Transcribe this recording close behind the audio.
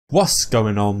What's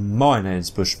going on? My name's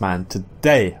Bushman.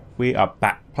 Today we are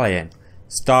back playing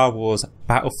Star Wars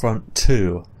Battlefront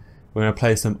 2. We're going to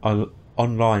play some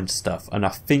online stuff, and I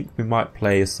think we might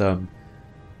play some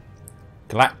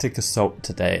Galactic Assault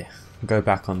today. Go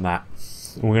back on that.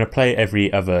 And we're going to play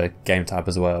every other game type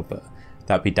as well, but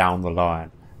that'll be down the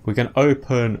line. We're going to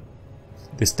open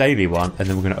this daily one, and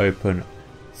then we're going to open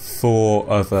 4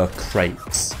 other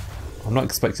crates. I'm not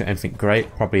expecting anything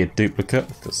great, probably a duplicate,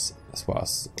 because that's what I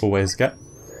always get.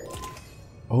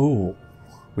 Oh,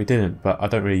 we didn't, but I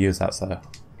don't really use that, so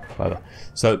whatever.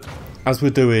 So, as we're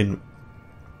doing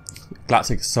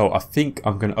Galactic Assault, I think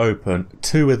I'm going to open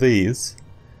 2 of these.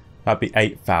 That'd be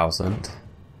 8,000.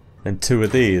 Then 2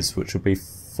 of these, which would be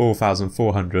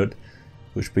 4,400,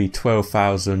 which would be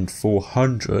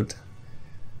 12,400.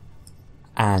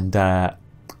 And I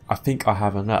think I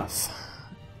have enough.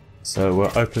 So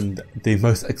we'll open the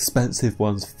most expensive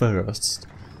ones first.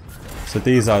 So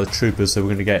these are the troopers, so we're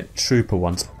going to get trooper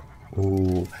ones.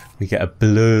 Oh, we get a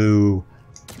blue.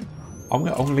 I'm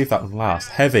gonna leave that one last.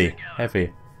 Heavy. I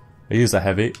use a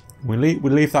heavy. We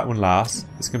leave that one last.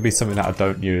 It's going to be something that I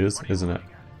don't use, isn't it?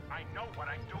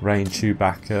 Rain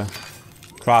Chewbacca,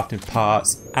 crafting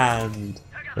parts, and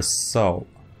assault.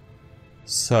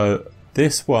 So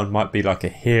this one might be like a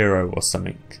hero or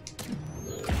something.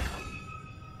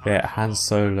 Yeah, Han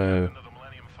Solo.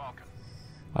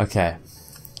 Okay.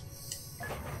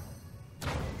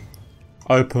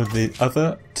 Open the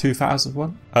other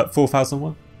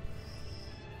 4,001.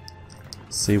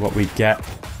 See what we get.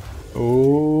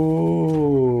 Oh,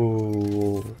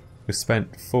 we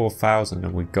spent 4,000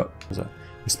 and we got. We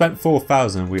spent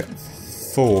 4,000 and we got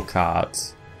 4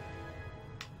 cards.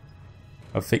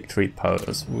 A victory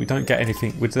pose. We don't get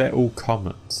anything. They're all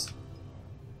commons.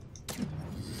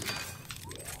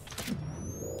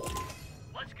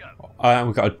 And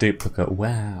we got a duplicate.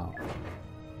 Wow.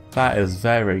 That is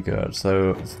very good.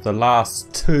 So the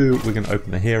last 2, we're going to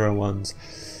open the hero ones.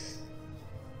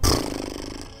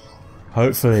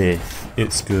 Hopefully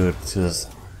it's good.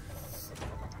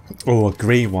 Oh, a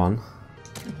green one.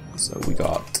 So we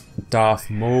got Darth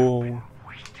Maul.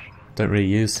 Don't really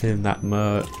use him that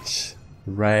much.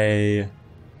 Rey.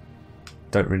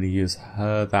 Don't really use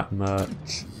her that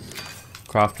much.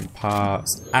 Crafting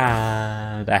parts.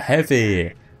 And a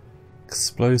heavy.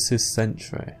 Explosive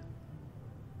Sentry.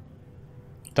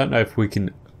 Don't know if we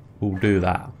can all do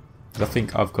that. I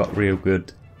think I've got real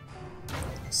good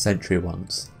Sentry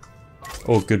ones.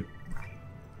 Or good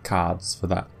cards for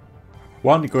that.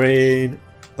 1 green.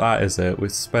 That is it. We've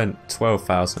spent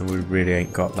 12,000. We really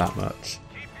ain't got that much.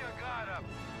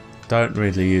 Don't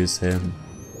really use him.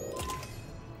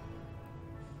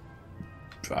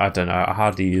 I don't know. I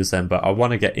hardly use them, but I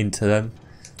want to get into them.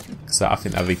 So I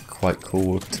think that'd be quite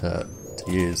cool to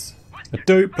use. A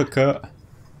duplicate.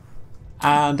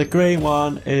 And the green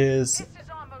one is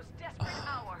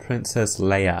Princess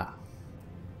Leia.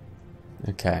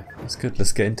 Okay, that's good.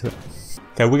 Let's get into it.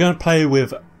 Okay, we're going to play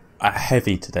with a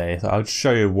heavy today. So I'll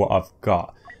show you what I've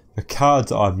got. The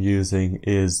cards I'm using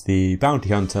is the Bounty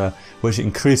Hunter, which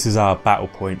increases our battle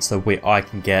points so I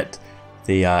can get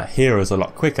the heroes a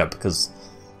lot quicker, because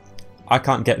I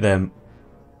can't get them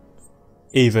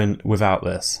even without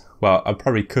this. Well, I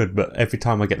probably could, but every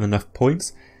time I get enough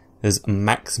points, there's a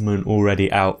maximum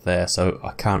already out there, so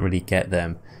I can't really get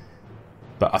them.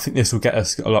 But I think this will get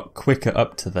us a lot quicker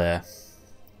up to there,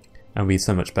 and be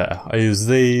so much better. I use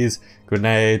these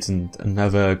grenades and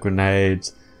another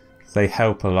grenades. They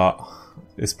help a lot.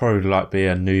 It's probably like be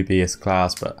a newbieist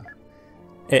class, but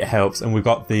it helps. And we've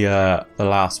got the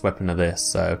last weapon of this.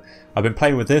 So I've been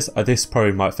playing with this. This is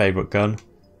probably my favourite gun.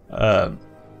 Have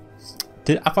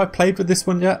I played with this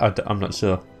one yet? I'm not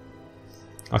sure.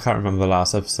 I can't remember the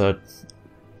last episode,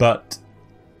 but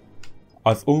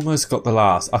I've almost got the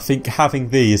last. I think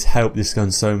having these helped this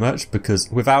gun so much, because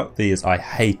without these I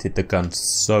hated the gun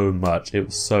so much. It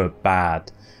was so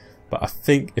bad. But I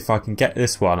think if I can get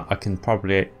this one, it'll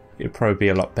probably be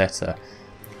a lot better.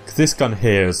 Because this gun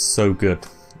here is so good.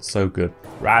 So good.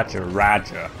 Roger,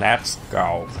 roger. Let's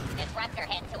go.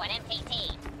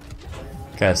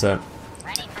 Okay, so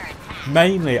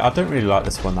mainly I don't really like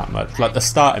this one that much. Like the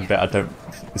starting bit,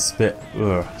 it's a bit,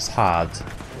 it's hard.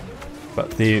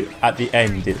 But at the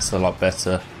end, it's a lot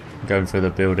better. Going through the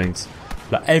buildings.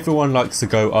 Like everyone likes to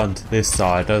go onto this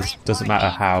side. Doesn't matter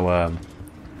how.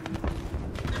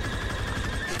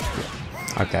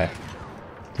 Okay.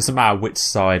 Doesn't matter which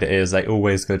side it is. They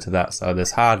always go to that side.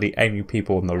 There's hardly any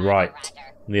people on the right,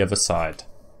 on the other side.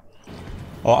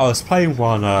 Oh, I was playing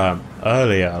one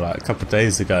earlier, like a couple of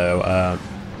days ago.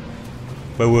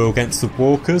 Where we were against the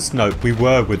walkers. No, we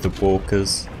were with the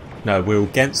walkers. No, we were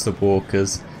against the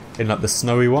walkers. in like the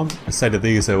snowy one. Instead of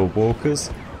these, they were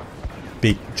walkers,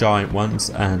 big giant ones,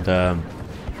 and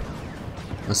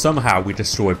somehow we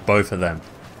destroyed both of them.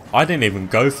 I didn't even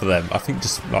go for them. I think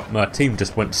just like my team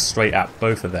just went straight at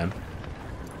both of them.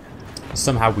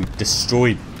 Somehow we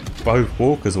destroyed both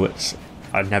walkers, which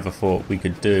I never thought we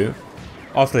could do.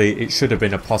 Obviously, it should have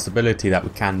been a possibility that we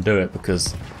can do it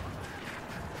because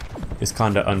it's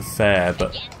kind of unfair,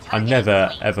 but I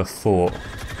never ever thought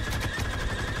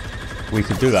we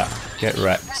could do that. Get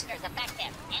wrecked.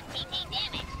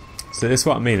 So this is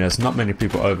what I mean, there's not many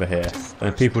people over here,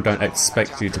 and people don't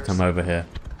expect you to come over here.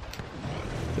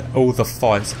 All the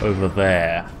fights over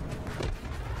there.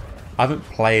 I haven't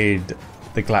played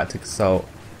the Galactic Assault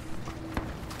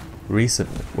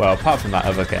recently. Well, apart from that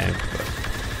other game. But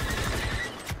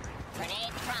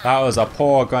that was a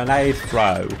poor grenade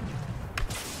throw.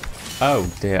 Oh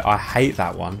dear, I hate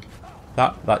that one.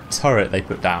 That turret they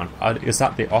put down. Is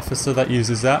that the officer that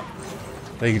uses that?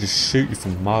 They can just shoot you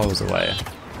from miles away.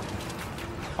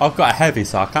 I've got a heavy,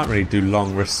 so I can't really do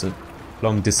long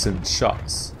distance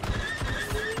shots.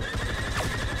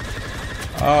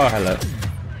 Oh, hello.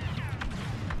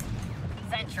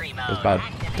 That was bad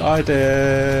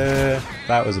idea.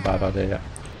 That was a bad idea.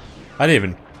 I didn't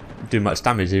even do much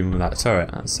damage even with that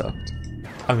turret. That sucked.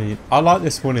 I mean, I like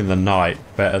this one in the night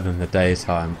better than the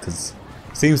daytime because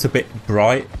it seems a bit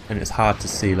bright and it's hard to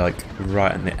see like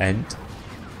right in the end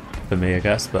for me, I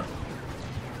guess, but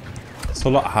it's a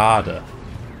lot harder.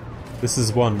 This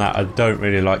is one that I don't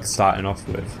really like starting off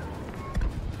with.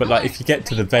 But like if you get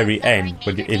to the very end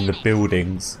when you're in the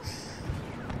buildings,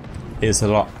 it's a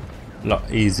lot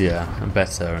easier and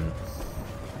better, and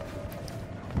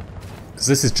because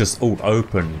this is just all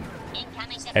open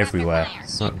everywhere.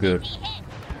 It's not good.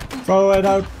 Throw it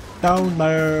out down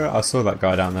there. I saw that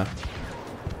guy down there.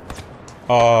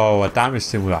 Oh, I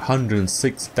damaged him with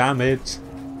 106 damage.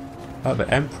 Oh, the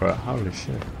Emperor. Holy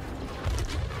shit.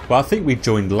 Well, I think we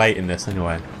joined late in this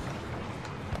anyway,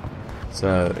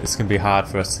 so it's gonna be hard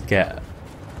for us to get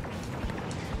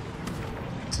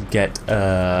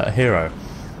a hero.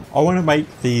 I want to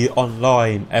make the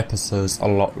online episodes a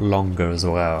lot longer as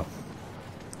well.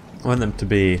 I want them to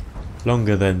be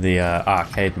longer than the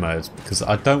arcade modes because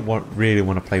I don't really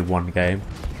want to play one game.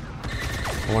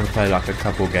 I want to play like a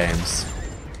couple games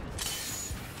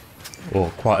or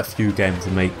quite a few games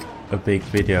and make a big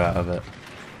video out of it.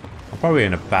 I'm probably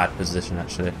in a bad position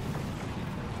actually.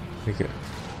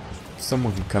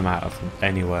 Someone can come out from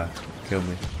anywhere and kill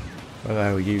me. Where the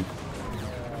hell are you?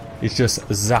 He's just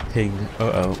zapping.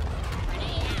 Uh-oh.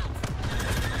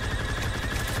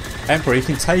 Emperor, you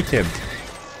can take him.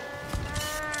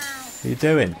 What are you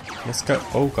doing? Let's go.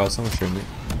 Oh god, someone's shooting me.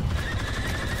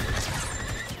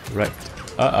 Wrecked.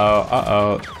 Uh-oh,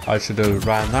 uh-oh. I should have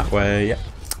ran that way. Yep.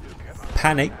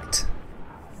 Panicked.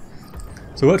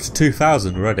 So we're up to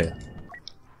 2,000 already.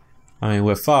 I mean,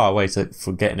 we're far away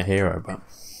for getting a hero, but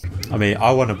I mean,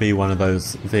 I want to be one of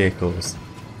those vehicles.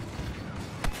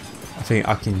 I think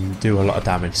I can do a lot of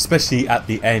damage, especially at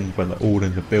the end when they're all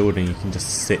in the building. You can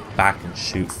just sit back and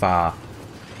shoot far,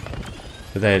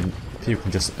 but then people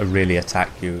can just really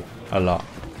attack you a lot.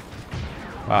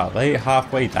 Wow, they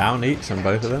halfway down each on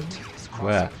both of them.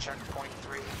 Where?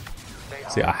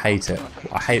 See, I hate it.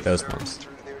 I hate those ones.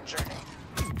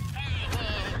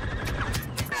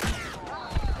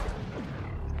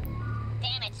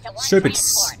 Stupid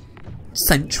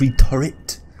sentry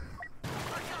turret.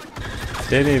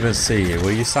 Didn't even see you.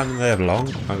 Were you standing there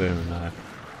long? I don't even know.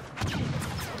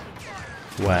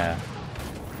 Where?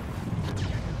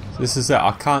 This is it.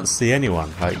 I can't see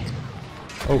anyone. Like,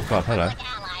 oh god, hello.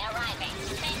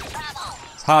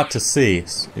 It's hard to see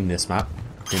in this map.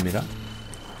 Give me that.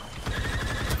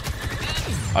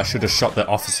 I should have shot the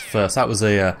officer first. That was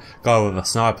a guy with a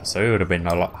sniper, so it would have been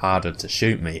a lot harder to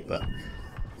shoot me, but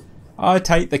I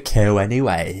take the kill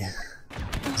anyway.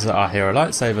 So I hear a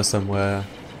lightsaber somewhere.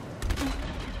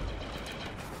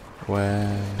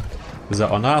 Where? Is it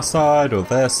on our side or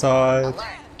their side?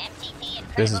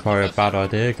 This is probably a bad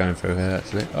idea going through here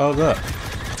actually. Oh look.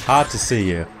 Hard to see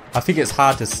you. I think it's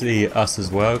hard to see us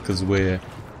as well because we're,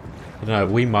 I don't know,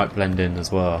 we might blend in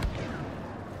as well.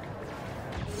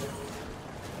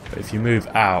 But if you move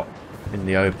out in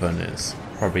the open, it's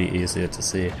probably easier to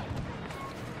see. A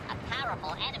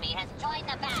powerful enemy has joined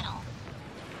the battle.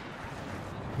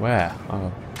 Where?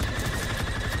 Oh.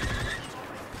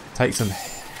 Take some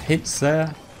hits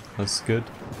there. That's good.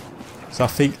 So I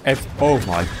think oh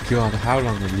my god, how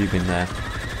long have you been there?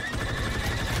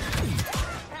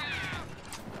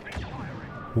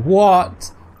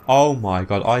 What? Oh my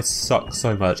god, I suck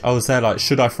so much. I was there like,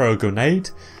 should I throw a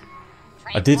grenade?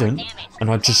 I didn't, and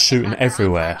I'm just shooting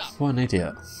everywhere. What an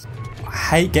idiot. I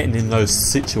hate getting in those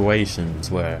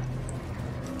situations where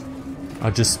I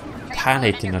just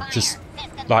panic and I just,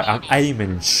 like, I'm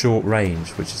aiming in short range,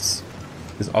 which is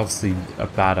obviously a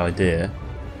bad idea.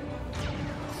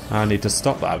 I need to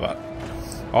stop that, but...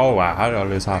 Oh wow, how did I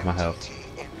lose half my health?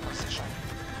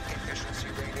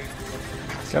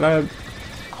 Get out!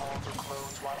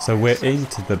 So we're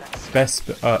into the best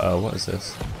bit. Uh-oh, what is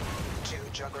this?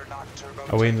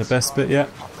 Are we in the best bit yet?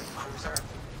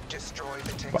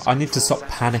 But I need to stop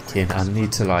panicking. I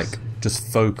need to, like,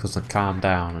 just focus and calm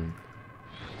down.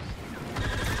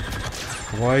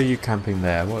 And why are you camping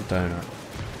there? What donut?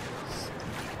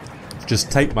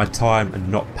 Just take my time and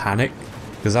not panic,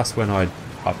 because that's when I'd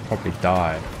probably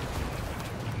die.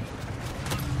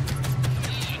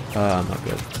 Not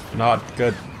good. Not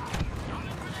good.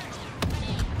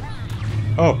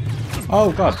 Oh!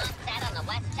 Oh god!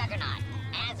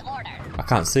 I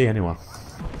can't see anyone.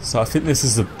 So I think this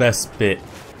is the best bit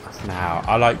now.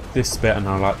 I like this bit and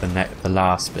I like the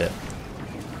last bit.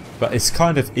 But it's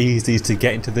kind of easy to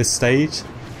get into this stage.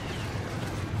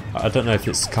 I don't know if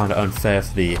it's kind of unfair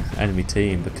for the enemy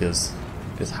team because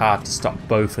it's hard to stop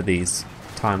both of these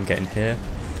time getting here.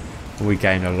 And we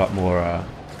gain a lot more...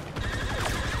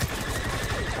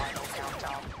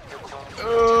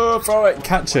 throw it!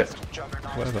 Catch it!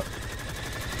 Whatever.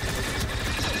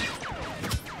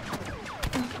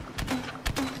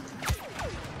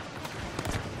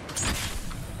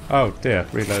 Oh dear,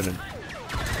 reloading.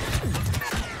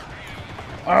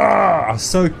 Ah! I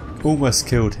so almost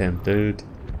killed him, dude.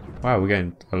 Wow, we're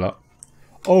getting a lot.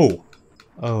 Oh!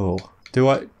 Oh. Do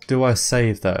I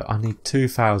save though? I need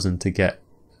 2,000 to get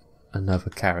another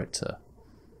character.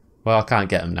 Well, I can't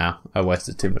get him now. I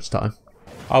wasted too much time.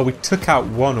 Oh, we took out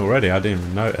one already. I didn't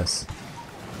even notice.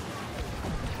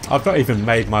 I've not even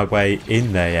made my way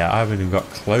in there yet. I haven't even got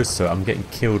close to it. I'm getting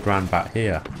killed round back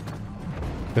here.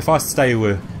 If I stay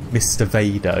with Mr.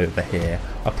 Vader over here,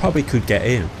 I probably could get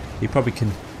in. He probably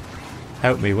can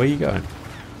help me. Where are you going?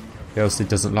 He obviously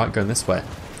doesn't like going this way.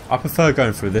 I prefer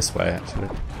going through this way, actually.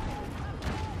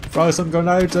 Throw some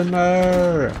grenades in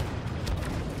there!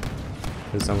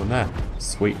 There's someone there.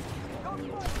 Sweet.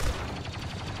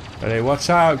 Ready, watch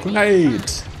out! Grenade!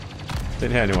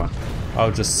 Didn't hear anyone.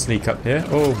 I'll just sneak up here.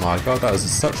 Oh my god, that was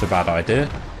such a bad idea.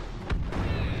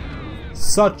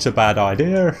 Such a bad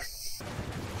idea!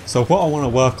 So what I want to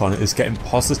work on is getting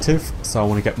positive. So I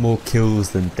want to get more kills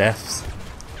than deaths.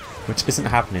 Which isn't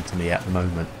happening to me at the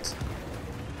moment.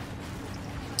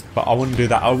 But I want to do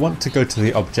that. I want to go to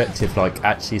the objective, like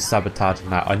actually sabotaging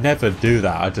that. I never do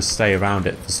that. I just stay around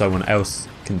it so someone else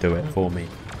can do it for me.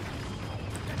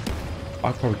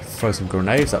 I'd probably throw some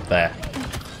grenades up there.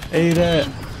 Eat it!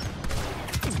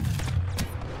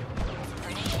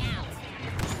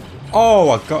 Oh,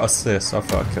 I got assist. I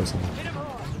thought I killed someone.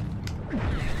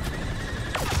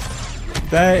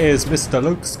 There is Mr.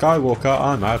 Luke Skywalker.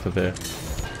 I'm out of here.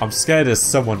 I'm scared there's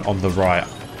someone on the right.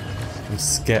 I'm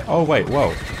scared. Oh wait,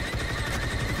 whoa.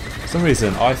 For some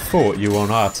reason I thought you were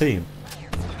on our team.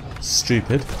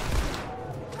 Stupid.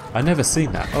 I never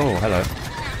seen that. Oh, hello.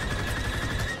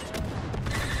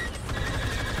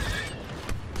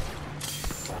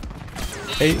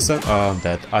 Eat some. Oh, I'm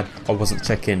dead. I wasn't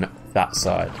checking that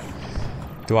side.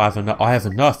 Do I have enough? I have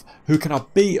enough. Who can I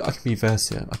be? I can be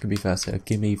Versio. I can be Versio.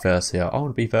 Give me Versio. I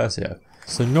want to be Versio.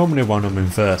 So normally when I'm in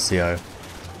Versio,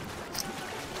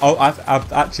 oh,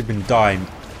 I've actually been dying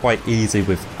quite easy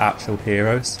with actual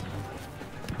heroes.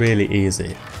 Really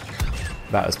easy.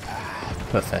 That is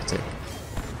pathetic.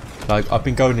 Like, I've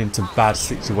been going into bad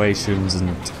situations and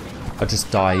I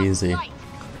just die easy.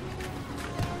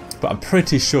 But I'm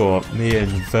pretty sure me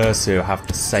and Versio have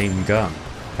the same gun.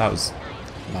 That was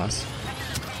nice.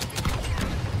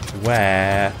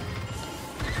 Where?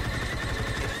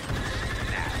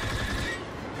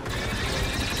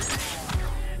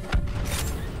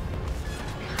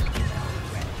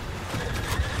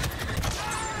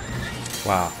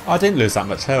 Wow, I didn't lose that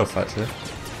much health actually.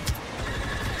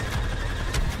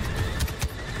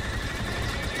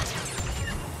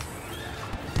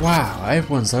 Wow,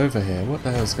 everyone's over here. What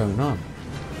the hell's going on?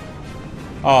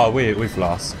 Oh, we've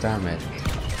lost. Damn it.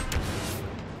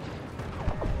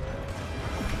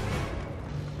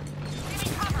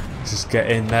 Just get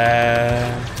in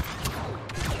there.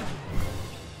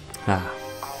 Ah.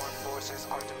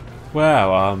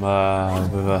 Well,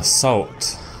 I'm with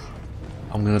assault.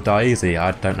 I'm gonna die easy.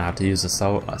 I don't know how to use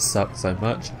assault. That sucks so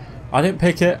much. I didn't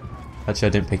pick it. Actually, I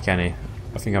didn't pick any.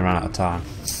 I think I ran out of time.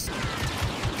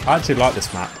 I actually like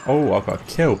this map. Oh, I've got a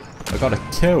kill. I got a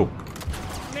kill.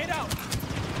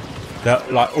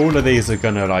 Like all of these are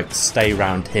gonna like stay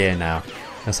round here now.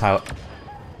 That's how...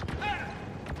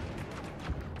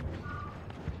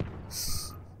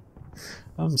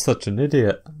 I'm such an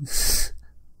idiot.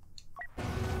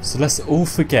 So let's all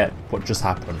forget what just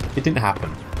happened. It didn't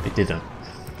happen. It didn't.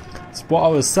 It's what I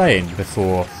was saying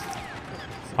before.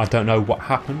 I don't know what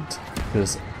happened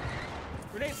because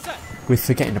we're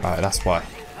forgetting about it, that's why.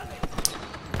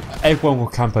 Everyone will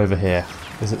camp over here.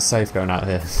 Is it safe going out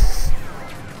here?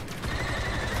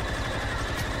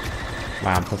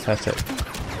 Man, pathetic.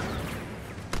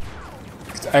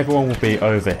 Everyone will be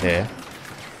over here.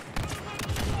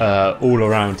 All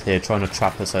around here, trying to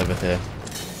trap us over here.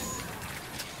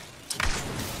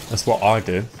 That's what I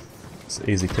do. It's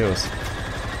easy kills.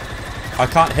 I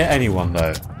can't hit anyone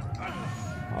though.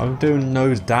 I'm doing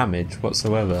no damage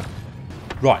whatsoever.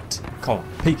 Right, come on,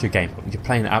 peak your game. You're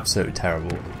playing absolutely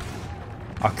terrible.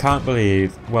 I can't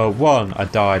believe, well, one, I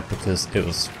died because it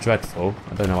was dreadful.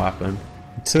 I don't know what happened.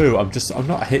 Two, I'm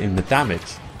not hitting the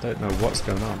damage. I don't know what's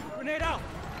going on. Grenade out.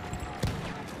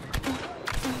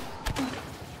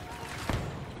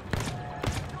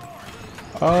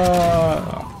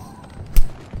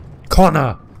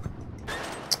 Connor!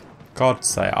 God's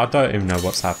sake, I don't even know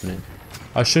what's happening.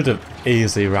 I should have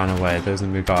easily ran away. There's a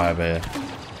new guy over here.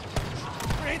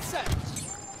 Grenade set.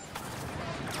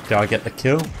 Did I get the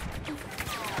kill?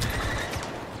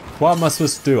 What am I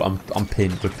supposed to do? I'm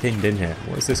pinned. We're pinned in here.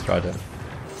 What is this guy doing?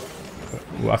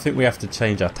 Well, I think we have to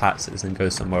change our tactics and go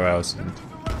somewhere else. And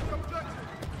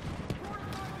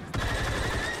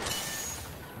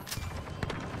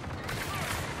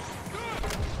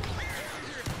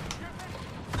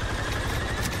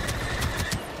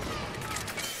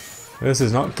this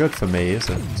is not good for me, is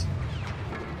it?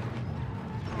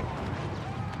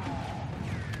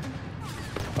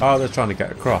 Oh, they're trying to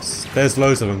get across. There's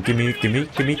loads of them. Give me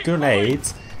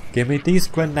grenades. Give me these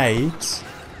grenades.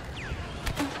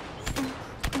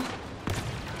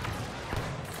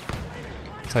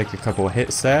 Take a couple of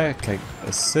hits there. Okay,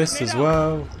 assist as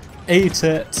well. Eat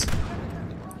it.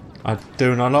 I'm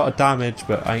doing a lot of damage,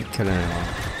 but I ain't killing anyone.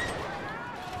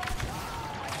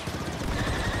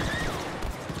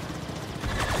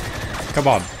 Come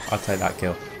on, I'll take that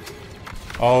kill.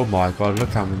 Oh my god, look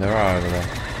how many there are over there.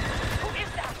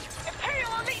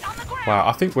 Wow,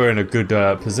 I think we're in a good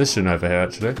position over here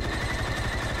actually.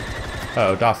 Uh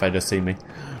oh, Darth Vader's seen me.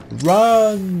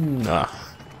 Run!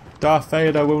 Darth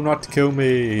Vader will not kill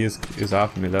me. He's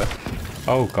after me though.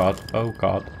 Oh god, oh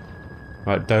god.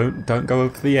 Right, don't go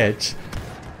over the edge.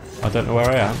 I don't know where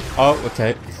I am. Oh,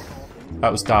 okay.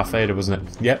 That was Darth Vader, wasn't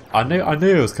it? Yep, I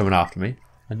knew he was coming after me.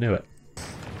 I knew it.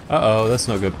 Uh-oh, that's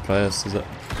not good place, is it?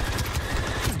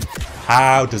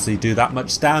 How does he do that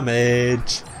much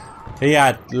damage? He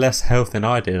had less health than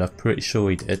I did, I'm pretty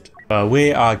sure he did.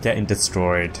 We are getting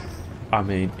destroyed. I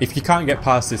mean, if you can't get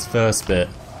past this first bit,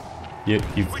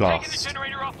 you've lost.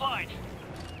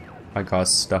 My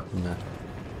guy's stuck in there.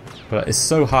 But it's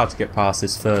so hard to get past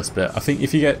this first bit. I think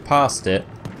if you get past it,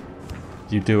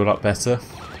 you do a lot better.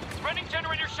 Running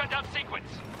generator shutdown sequence.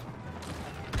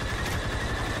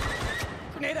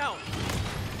 Grenade out.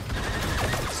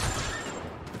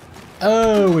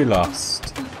 Oh, we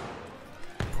lost.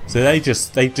 So they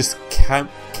just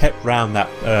kept round that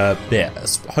bit.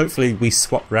 Hopefully we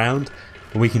swap round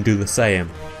and we can do the same.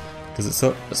 Because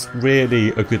it's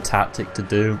really a good tactic to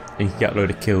do. And you can get a load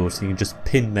of kills. So you can just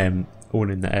pin them all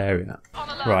in the area.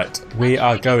 Right, we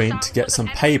are going to get some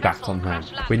payback on them.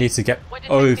 We need to get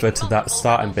over to that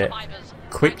starting bit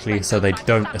quickly so they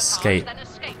don't escape.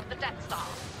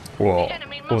 Or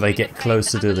they get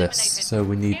closer to this. So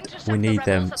we need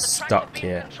them stuck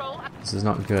here. This is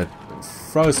not good.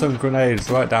 Throw some grenades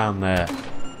right down there.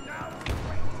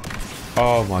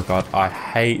 Oh my god, I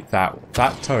hate that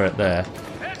turret there.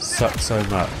 Sucks so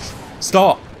much.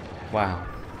 Stop! Wow.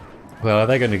 Well,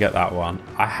 they're going to get that one.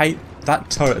 I hate that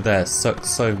turret there. Sucks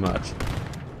so much.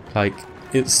 Like,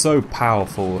 it's so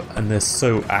powerful and they're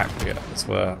so accurate as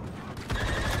well.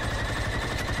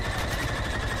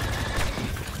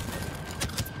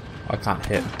 I can't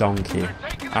hit donkey.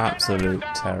 Absolute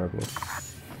terrible.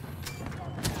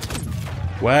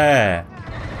 Where?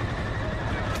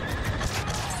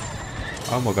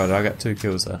 Oh my god, I got 2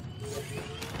 kills there.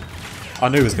 I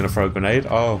knew he was going to throw a grenade.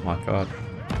 Oh my god.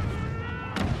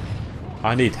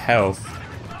 I need health.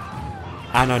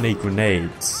 And I need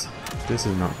grenades. This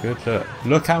is not good.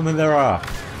 Look how many there are.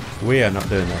 We are not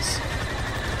doing this.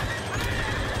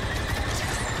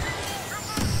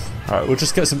 Alright, we'll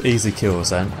just get some easy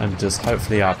kills then. And just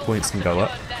hopefully our points can go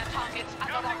up.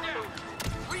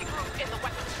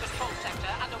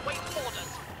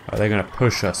 Oh, they're going to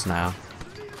push us now. From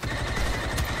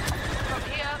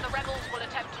here, the rebels will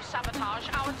attempt to sabotage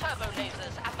our turbo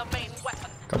lasers and the main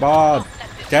weapon. Come on.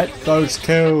 Get those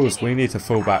kills. We need to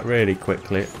fall back really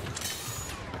quickly.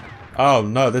 Oh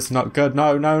no, this is not good.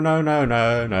 No, no, no, no,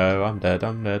 no, no. I'm dead.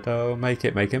 I'm dead. Oh, make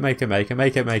it, make it, make it, make it,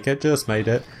 make it, make it. Just made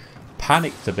it.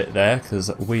 Panicked a bit there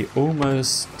because we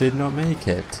almost did not make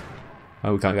it.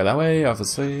 Oh, we can't go that way,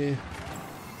 obviously.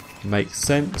 Makes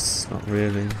sense. Not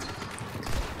really.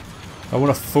 I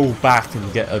want to fall back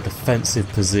and get a defensive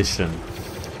position.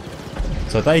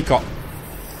 So they got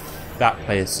that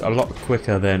place a lot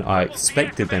quicker than I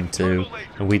expected them to,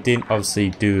 and we didn't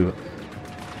obviously do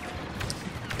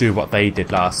what they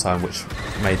did last time, which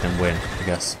made them win, I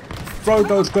guess. Throw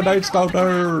those grenades down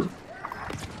there!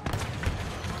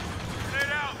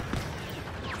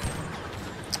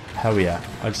 Hell yeah,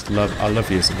 I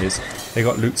love using these. They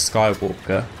got Luke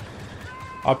Skywalker.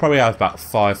 I'll probably have about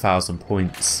 5,000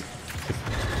 points.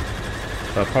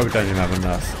 But I probably don't even have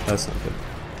enough. That's not good.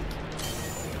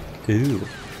 Ooh.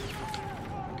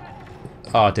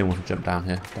 Oh, I didn't want to jump down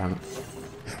here. Damn it.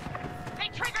 They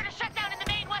triggered a shutdown in the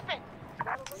main weapon.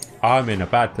 I'm in a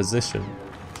bad position.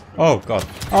 Oh god.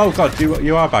 Oh god,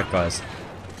 you are bad guys.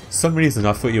 For some reason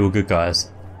I thought you were good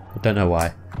guys. I don't know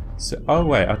why. So, oh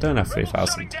wait, I don't have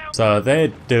 3,000. So they're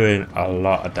doing a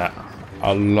lot of that.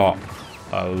 A lot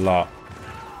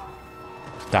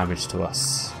damage to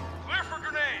us. Clear for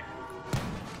grenade.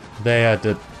 They are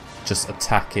just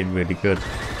attacking really good.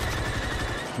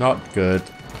 Not good.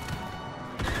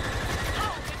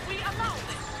 How did we allow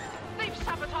this? They've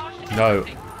sabotaged No.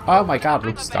 everything. Oh my god,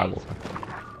 Luke Skywalker.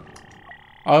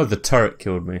 Oh, the turret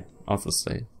killed me,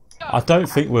 obviously. I don't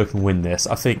think we can win this.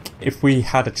 I think if we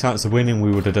had a chance of winning,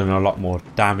 we would have done a lot more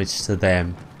damage to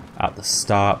them at the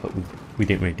start, but we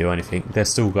didn't really do anything. They've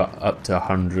still got up to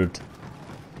 100.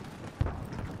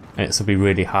 And it's going to be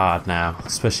really hard now,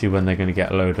 especially when they're going to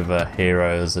get a load of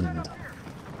heroes, and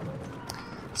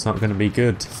it's not going to be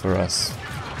good for us.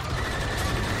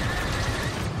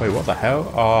 Wait, what the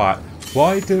hell? Oh,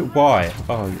 why?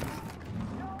 Oh,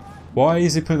 why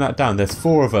is he putting that down? There's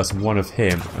 4 of us and 1 of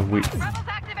him, and we... Rebels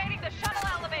activating the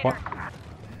shuttle elevator. What?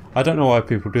 I don't know why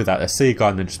people do that. They see a guy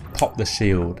and then just pop the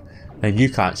shield, then you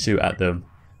can't shoot at them.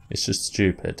 It's just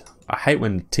stupid. I hate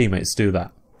when teammates do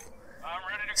that.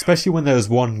 Especially when there's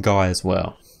one guy as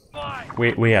well.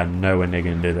 We are nowhere near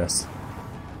going to do this.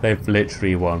 They've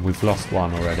literally won. We've lost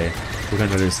 1 already. We're going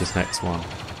to lose this next one.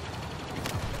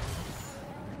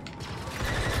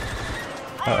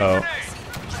 Uh-oh.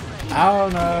 Oh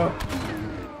no!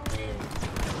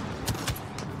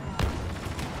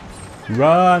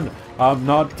 Run! I'm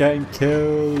not getting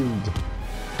killed!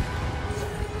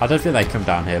 I don't think they come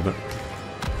down here, but...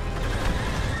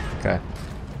 Okay.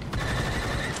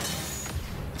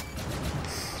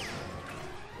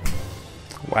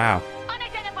 Wow.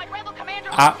 Unidentified rebel commander.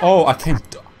 Oh, I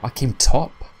came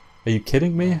top? Are you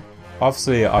kidding me?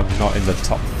 Obviously, I'm not in the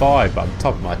top 5, but I'm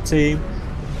top of my team.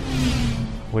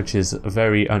 Which is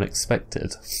very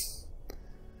unexpected.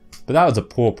 But that was a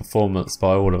poor performance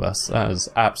by all of us. That was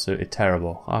absolutely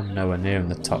terrible. I'm nowhere near in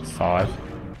the top 5.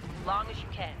 Long as you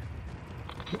can.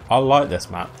 I like this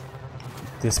map.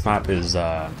 This map is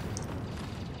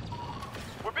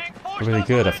really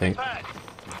good, I think.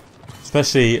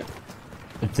 Especially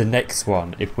the next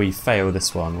one, if we fail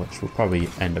this one, which we'll probably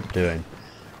end up doing.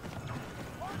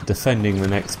 Defending the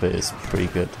next bit is pretty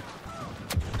good.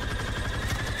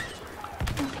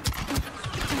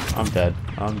 I'm dead.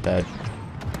 I'm dead.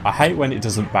 I hate when it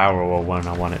doesn't barrel or when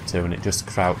I want it to and it just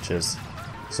crouches.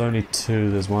 There's only 2.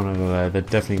 There's 1 over there. They're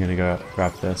definitely going to go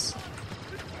grab this.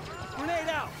 Grenade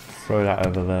out. Throw that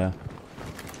over there.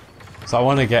 So I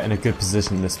want to get in a good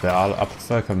position this bit. I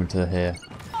prefer coming to here.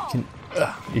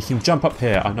 You can jump up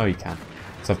here. I know you can.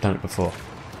 Because I've done it before.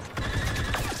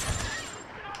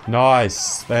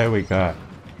 Nice. There we go.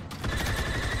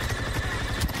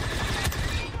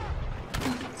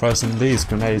 Throw some of these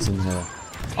grenades in here.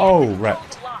 Oh,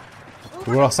 wrecked.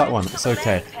 We lost that one. It's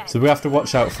okay. So we have to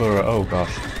watch out for... Oh,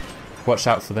 gosh. Watch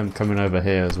out for them coming over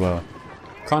here as well.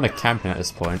 Kind of camping at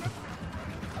this point.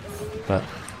 But...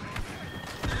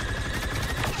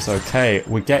 it's okay.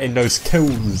 We're getting those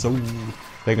kills. Oh,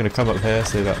 they're going to come up here.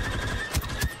 See that?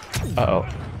 Uh-oh.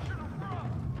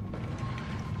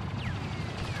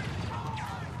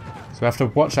 So we have to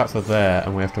watch out for there,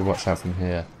 and we have to watch out from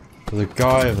here. There's a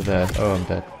guy over there. Oh, I'm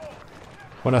dead.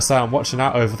 When I say I'm watching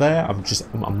out over there,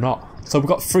 I'm not. So we've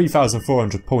got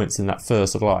 3,400 points in that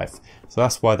first life. So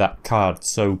that's why that card's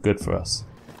so good for us.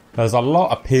 There's a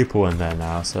lot of people in there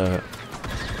now, so...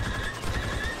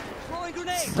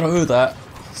 throw that.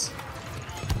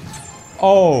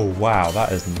 Oh, wow,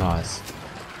 that is nice.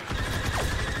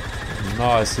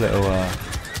 Nice little...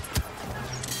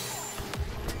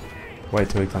 wait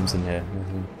till he comes in here.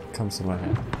 come somewhere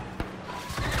here.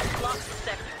 Lost the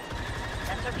sector.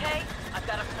 That's okay. I've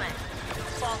got a plan.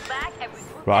 Fall back and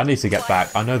regroup. Right, I need to get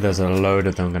back. I know there's a load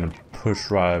of them going to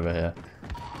push right over here.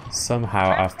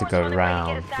 Somehow I have to go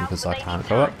round because I can't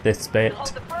go up this bit.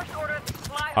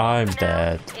 I'm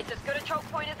dead. It's as good a choke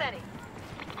point as any.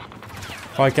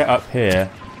 If I get up here,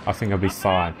 I think I'll be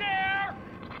fine. I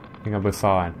think I'll be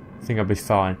fine. I think I'll be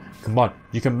fine. Come on,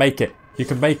 you can make it. You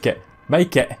can make it.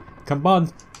 Make it. Come on.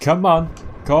 Come on.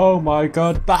 Oh my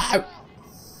god. Bow!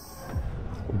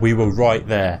 We were right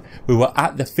there. We were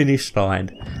at the finish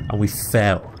line and we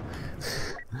fell.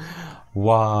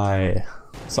 Why?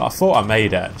 So I thought I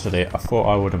made it actually. I thought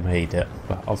I would have made it,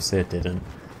 but obviously I didn't.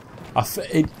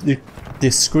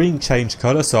 The screen changed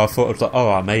colour, so I thought it was like,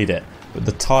 oh, I made it. But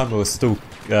the timer was still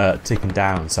ticking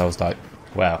down, so I was like,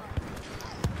 well,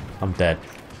 I'm dead.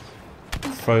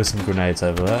 Throw some grenades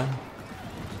over there.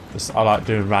 I like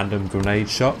doing random grenade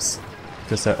shots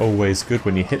because they're always good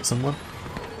when you hit someone.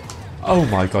 Oh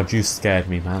my god, you scared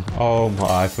me, man. Oh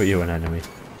my, I thought you were an enemy.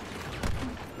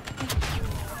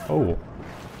 Oh.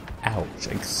 Ouch,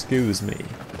 excuse me.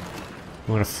 I'm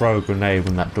going to throw a grenade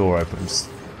when that door opens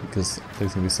because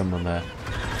there's going to be someone there.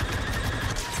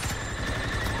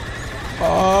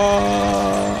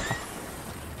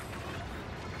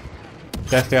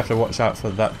 Definitely have to watch out for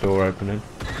that door opening.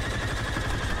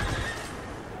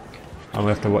 And we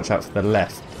have to watch out for the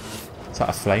left. Is that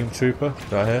a flame trooper?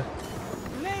 Did I hear?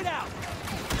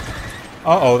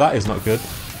 Uh-oh, that is not good.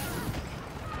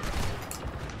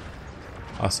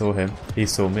 I saw him. He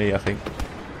saw me, I think.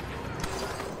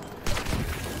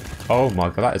 Oh my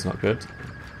god, that is not good.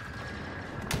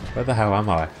 Where the hell am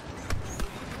I?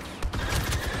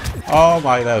 Oh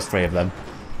my, there was 3 of them.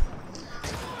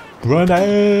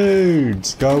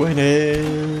 Grenades going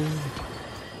in.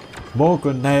 More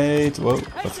grenades. Whoa,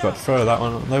 I forgot to throw that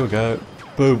one. There we go.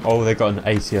 Boom. Oh, they got an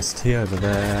ATST over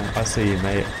there. I see you,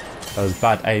 mate. That was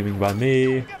bad aiming by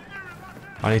me.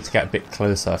 I need to get a bit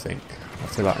closer, I think. I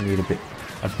feel like I need a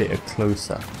bit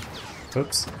closer.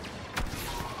 Oops.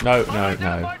 No, no,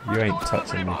 no. You ain't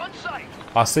touching me.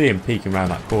 I see him peeking around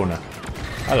that corner.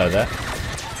 Hello there.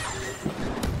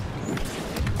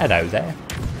 Hello there.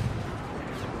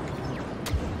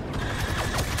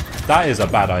 That is a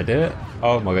bad idea.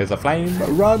 Oh my god, there's a flame.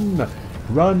 Run!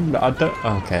 Run! I don't...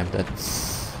 Okay, I'm dead.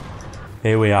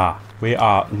 Here we are. We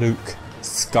are Luke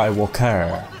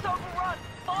Skywalker.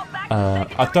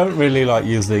 I don't really like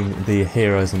using the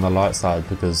heroes on the light side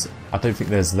because I don't think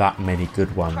there's that many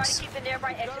good ones.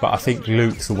 But I think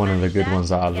Luke's one of the good ones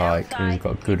that I like, and he's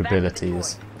got good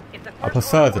abilities. I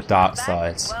prefer the dark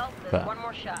side, but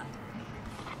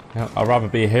yeah, I'd rather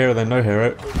be a hero than no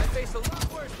hero.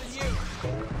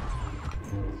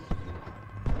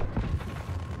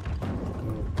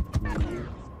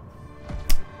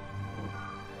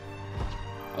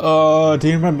 Oh, do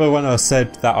you remember when I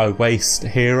said that I waste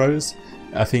heroes?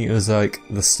 I think it was like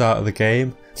the start of the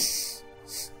game.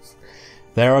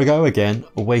 There I go again,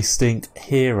 wasting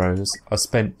heroes. I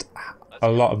spent a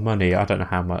lot of money, I don't know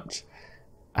how much,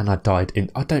 and I died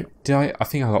in... I think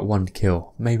I got 1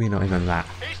 kill, maybe not even that.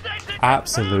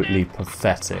 Absolutely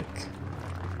pathetic.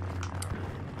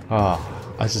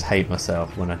 Oh, I just hate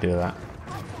myself when I do that.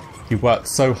 You work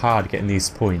so hard getting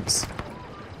these points,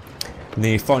 and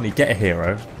then you finally get a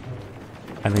hero,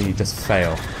 and then you just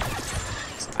fail.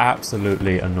 It's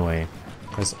absolutely annoying.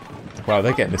 Well,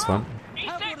 they're getting this one.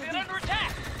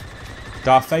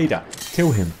 Darth Vader,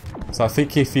 kill him. So I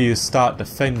think if you start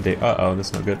defending... Uh-oh,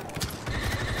 that's not good.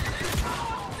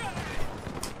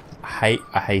 I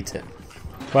hate it.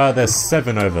 Well, there's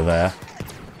 7 over there.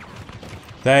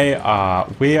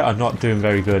 We are not doing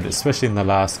very good, especially in the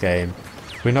last game.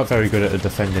 We're not very good at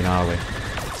defending, are we?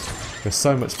 We're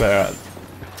so much better at...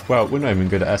 Well, we're not even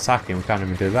good at attacking, we can't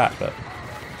even do that, but...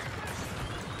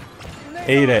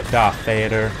 Eat it, Darth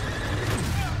Vader.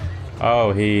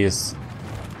 Oh, he's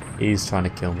trying to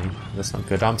kill me. That's not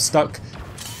good. I'm stuck.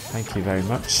 Thank you very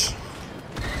much.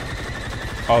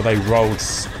 Oh, they rolled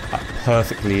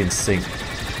perfectly in sync.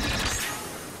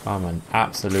 I'm an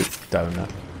absolute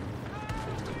donut.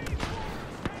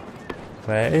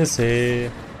 Where is he?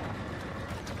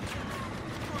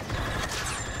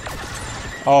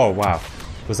 Oh, wow.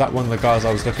 Was that one of the guys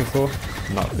I was looking for?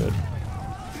 Not good.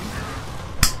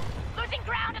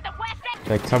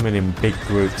 They're coming in big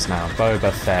groups now.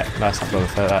 Boba Fett. That's not Boba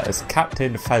Fett. That is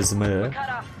Captain Phasma.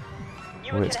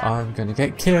 Which I'm going to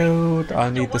get killed. I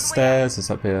need the stairs. It's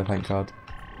up here, thank God.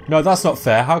 No, that's not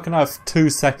fair. How can I have 2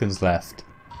 seconds left?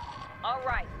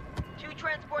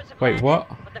 Wait, what?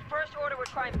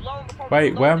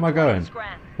 Wait, where am I going?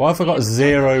 Why have I got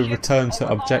 0 return to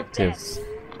objectives?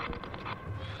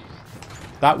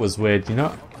 That was weird, you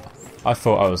know? I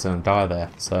thought I was going to die there,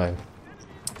 so...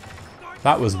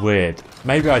 That was weird.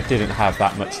 Maybe I didn't have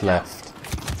that much left.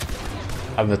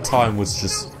 And the time was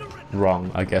just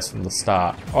wrong, I guess, from the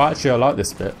start. Oh, actually, I like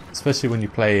this bit. Especially when you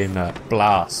play in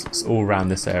blasts all around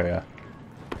this area.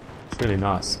 It's really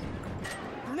nice.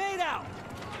 Grenade out.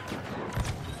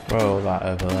 Roll that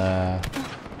over there.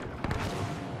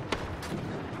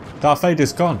 Darth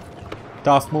Vader's gone.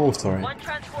 Darth Maul, sorry. I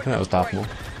think that was Darth Maul.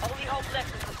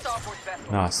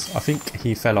 Nice. I think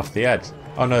he fell off the edge.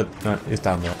 Oh no, no, he's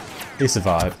down there. He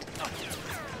survived.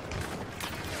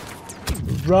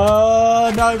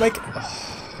 Run! No, make it.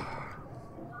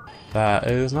 That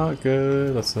is not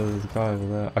good. That's the guy over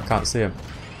there. I can't see him.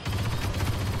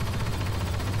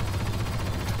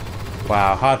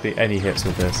 Wow, hardly any hits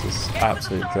with this. It's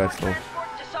absolutely dreadful.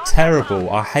 Terrible.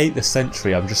 I hate the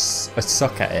sentry. I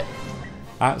suck at it.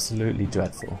 Absolutely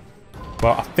dreadful.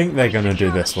 Well, I think they're going to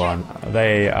do this one.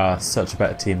 They are such a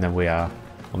better team than we are.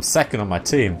 I'm second on my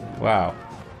team. Wow.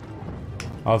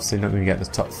 Obviously not going to get the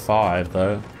top 5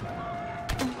 though.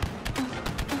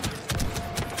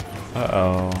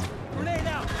 Uh-oh.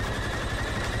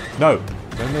 No.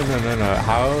 No.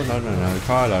 How? No.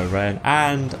 Kylo Ren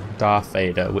and Darth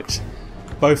Vader, which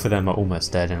both of them are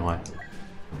almost dead anyway.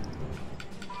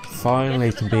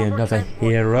 Finally can be another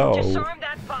hero.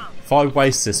 If I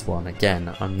waste this one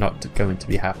again, I'm not going to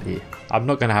be happy. I'm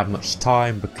not going to have much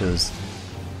time because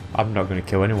I'm not going to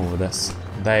kill anyone with this.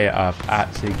 They are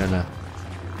actually going to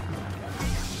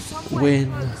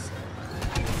win.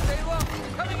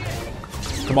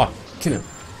 Come on, kill him.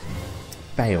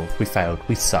 Failed. We failed.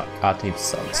 We suck. Our team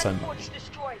sucks so much.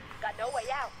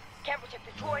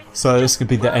 So this could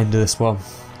be the end of this one.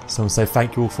 So I want to say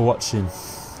thank you all for watching.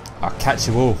 I'll catch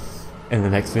you all in the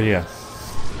next video.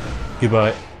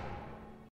 Goodbye.